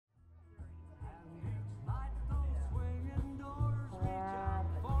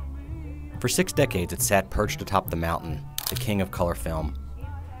For 6 decades, it sat perched atop the mountain, the king of color film.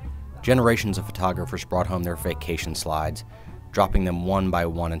 Generations of photographers brought home their vacation slides, dropping them one by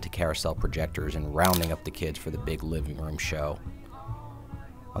one into carousel projectors and rounding up the kids for the big living room show.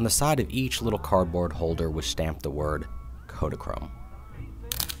 On the side of each little cardboard holder was stamped the word Kodachrome.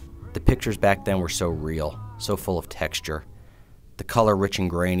 The pictures back then were so real, so full of texture. The color, rich and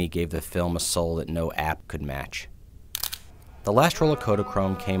grainy, gave the film a soul that no app could match. The last roll of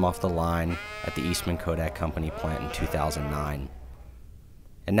Kodachrome came off the line at the Eastman Kodak Company plant in 2009.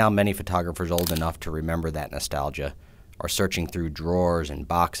 And now many photographers old enough to remember that nostalgia are searching through drawers and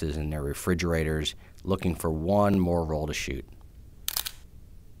boxes in their refrigerators looking for one more roll to shoot.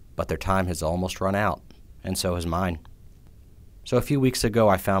 But their time has almost run out, and so has mine. So a few weeks ago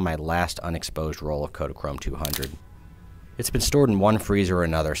I found my last unexposed roll of Kodachrome 200. It's been stored in one freezer or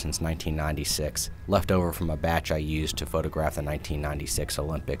another since 1996, left over from a batch I used to photograph the 1996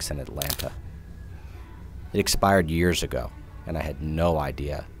 Olympics in Atlanta. It expired years ago, and I had no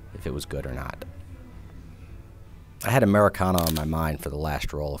idea if it was good or not. I had Americana on my mind for the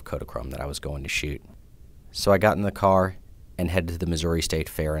last roll of Kodachrome that I was going to shoot. So I got in the car and headed to the Missouri State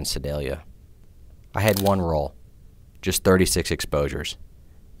Fair in Sedalia. I had one roll, just 36 exposures,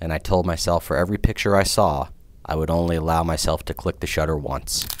 and I told myself for every picture I saw, I would only allow myself to click the shutter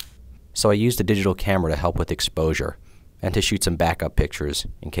once. So I used a digital camera to help with exposure and to shoot some backup pictures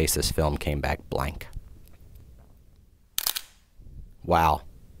in case this film came back blank. Wow,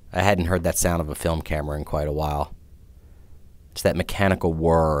 I hadn't heard that sound of a film camera in quite a while. It's that mechanical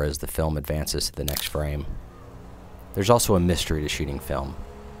whir as the film advances to the next frame. There's also a mystery to shooting film,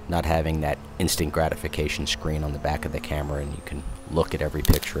 not having that instant gratification screen on the back of the camera and you can look at every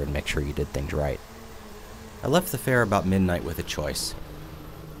picture and make sure you did things right. I left the fair about midnight with a choice.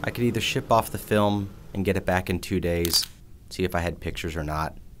 I could either ship off the film and get it back in 2 days, see if I had pictures or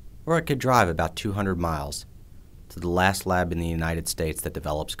not, or I could drive about 200 miles to the last lab in the United States that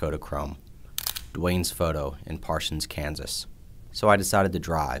develops Kodachrome, Dwayne's Photo in Parsons, Kansas. So I decided to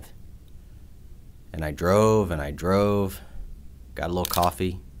drive. And I drove, got a little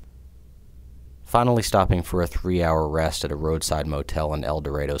coffee, finally stopping for a 3-hour rest at a roadside motel in El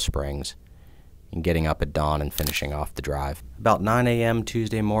Dorado Springs, and getting up at dawn and finishing off the drive. About 9 a.m.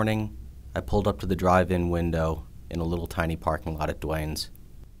 Tuesday morning, I pulled up to the drive-in window in a little tiny parking lot at Dwayne's.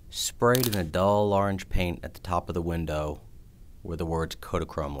 Sprayed in a dull orange paint at the top of the window were the words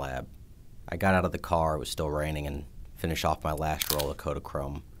Kodachrome Lab. I got out of the car, it was still raining, and finished off my last roll of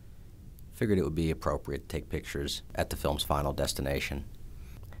Kodachrome. Figured it would be appropriate to take pictures at the film's final destination.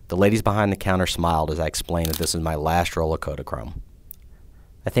 The ladies behind the counter smiled as I explained that this is my last roll of Kodachrome.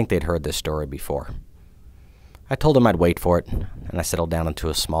 I think they'd heard this story before. I told them I'd wait for it, and I settled down into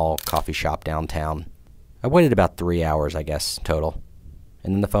a small coffee shop downtown. I waited about 3 hours, I guess, total,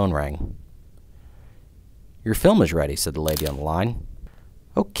 and then the phone rang. "Your film is ready," said the lady on the line.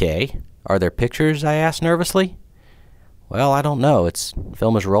 "Okay. Are there pictures?" I asked nervously. "Well, I don't know.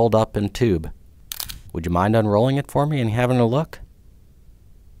 Film is rolled up in tube. Would you mind unrolling it for me and having a look?"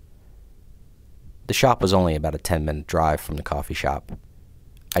 The shop was only about a 10-minute drive from the coffee shop.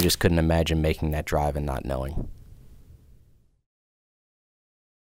 I just couldn't imagine making that drive and not knowing.